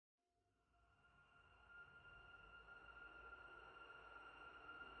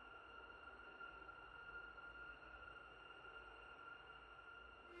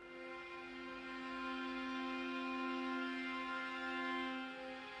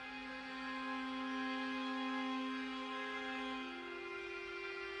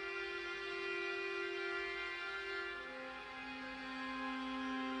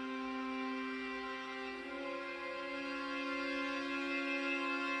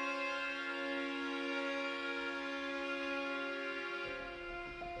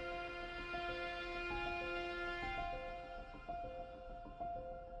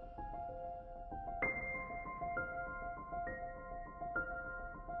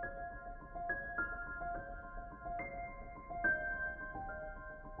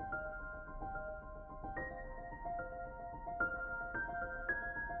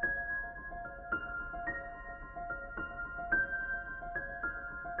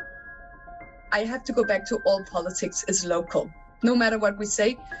I have to go back to all politics is local. No matter what we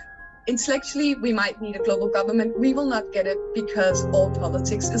say, intellectually, we might need a global government. We will not get it because all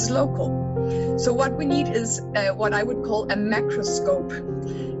politics is local. So what we need is what I would call a macroscope.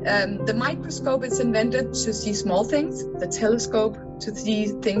 The microscope is invented to see small things, the telescope to see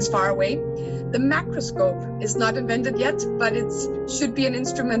things far away. The macroscope is not invented yet, but it should be an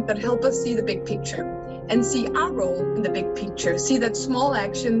instrument that helps us see the big picture and see our role in the big picture, see that small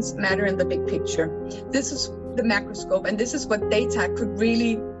actions matter in the big picture. This is the macroscope, and this is what data could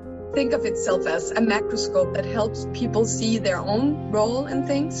really think of itself as, a macroscope that helps people see their own role in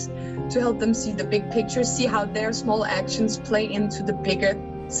things, to help them see the big picture, see how their small actions play into the bigger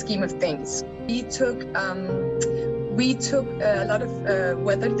scheme of things. We took a lot of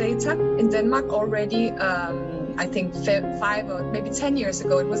weather data in Denmark already. I think 5 or maybe 10 years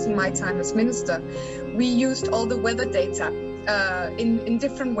ago, it was in my time as minister. We used all the weather data in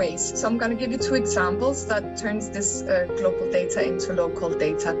different ways. So I'm going to give you 2 examples that turns this global data into local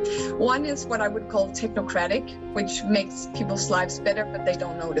data. One is what I would call technocratic, which makes people's lives better, but they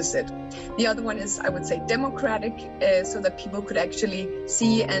don't notice it. The other one is, I would say, democratic, so that people could actually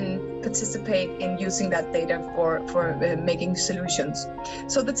see and participate in using that data for making solutions.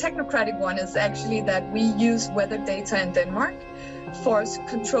 So the technocratic one is actually that we use weather data in Denmark for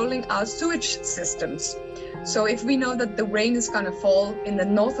controlling our sewage systems. So if we know that the rain is going to fall in the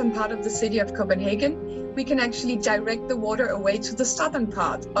northern part of the city of Copenhagen, we can actually direct the water away to the southern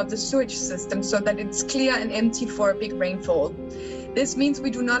part of the sewage system so that it's clear and empty for a big rainfall. This means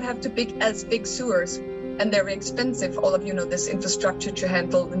we do not have to big sewers, and they're very expensive. All of you know this infrastructure to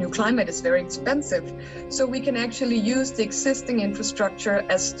handle the new climate is very expensive. So we can actually use the existing infrastructure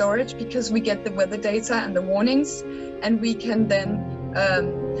as storage because we get the weather data and the warnings, and we can then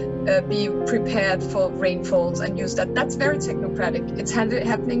be prepared for rainfalls and use that. That's very technocratic. It's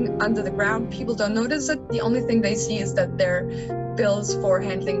happening under the ground. People don't notice it. The only thing they see is that their bills for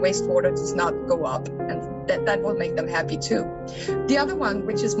handling wastewater does not go up, and that will make them happy too. The other one,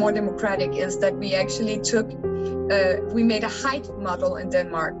 which is more democratic, is that we actually we made a height model in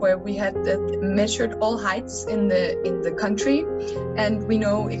Denmark where we had measured all heights in the country, and we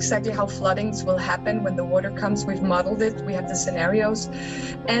know exactly how floodings will happen when the water comes. We've modeled it. We have the scenarios,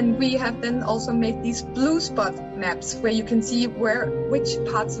 and we have then also made these blue spot maps where you can see which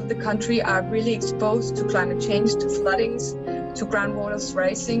parts of the country are really exposed to climate change, to floodings, to groundwaters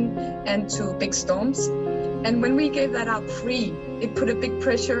rising, and to big storms. And when we gave that out free, it put a big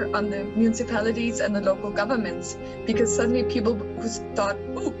pressure on the municipalities and the local governments, because suddenly people who thought,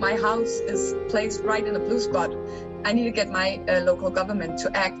 oh, my house is placed right in a blue spot, I need to get my local government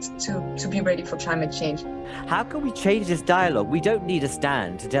to act to be ready for climate change. How can we change this dialogue? We don't need a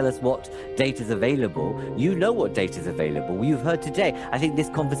stand to tell us what data is available. You know what data is available. You've heard today. I think this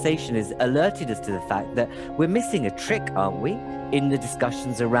conversation has alerted us to the fact that we're missing a trick, aren't we, in the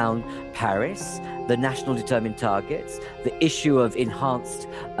discussions around Paris, the national determined targets, the issue of enhanced,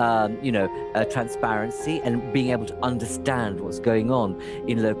 transparency and being able to understand what's going on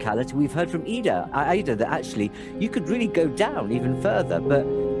in locality. We've heard from Ida that actually you could really go down even further, but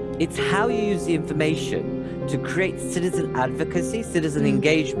it's how you use the information to create citizen advocacy, citizen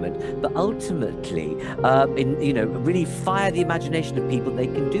engagement, but ultimately, really fire the imagination of people. They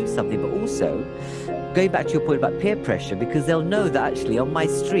can do something, but also going back to your point about peer pressure, because they'll know that actually on my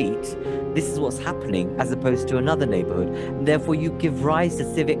street, this is what's happening as opposed to another neighborhood. And therefore you give rise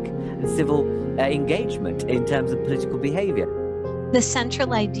to civic and civil engagement in terms of political behavior. The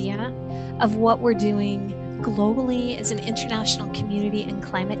central idea of what we're doing globally as an international community in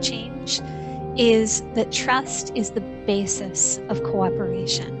climate change is that trust is the basis of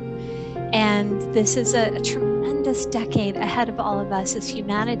cooperation. And this is a tremendous decade ahead of all of us as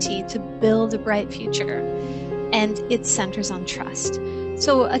humanity to build a bright future. And it centers on trust.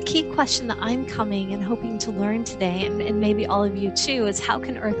 So a key question that I'm coming and hoping to learn today, and maybe all of you too, is how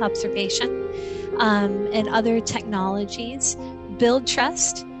can Earth observation and other technologies build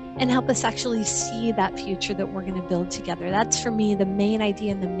trust and help us actually see that future that we're going to build together? That's, for me, the main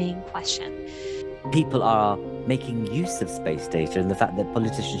idea and the main question. People are making use of space data, and the fact that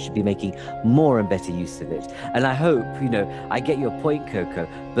politicians should be making more and better use of it. And I hope, I get your point, Coco,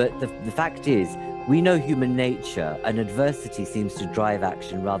 but the fact is, we know human nature, and adversity seems to drive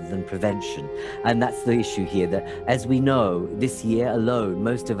action rather than prevention. And that's the issue here, that as we know, this year alone,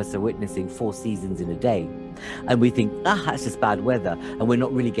 most of us are witnessing 4 seasons in a day. And we think, that's just bad weather. And we're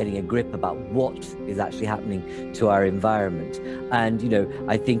not really getting a grip about what is actually happening to our environment. And,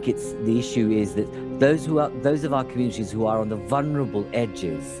 I think the issue is that those those of our communities who are on the vulnerable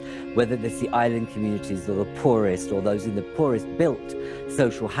edges, whether it's the island communities or the poorest, or those in the poorest built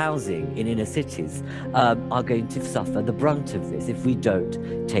social housing in inner cities, are going to suffer the brunt of this if we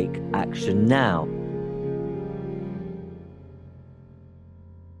don't take action now.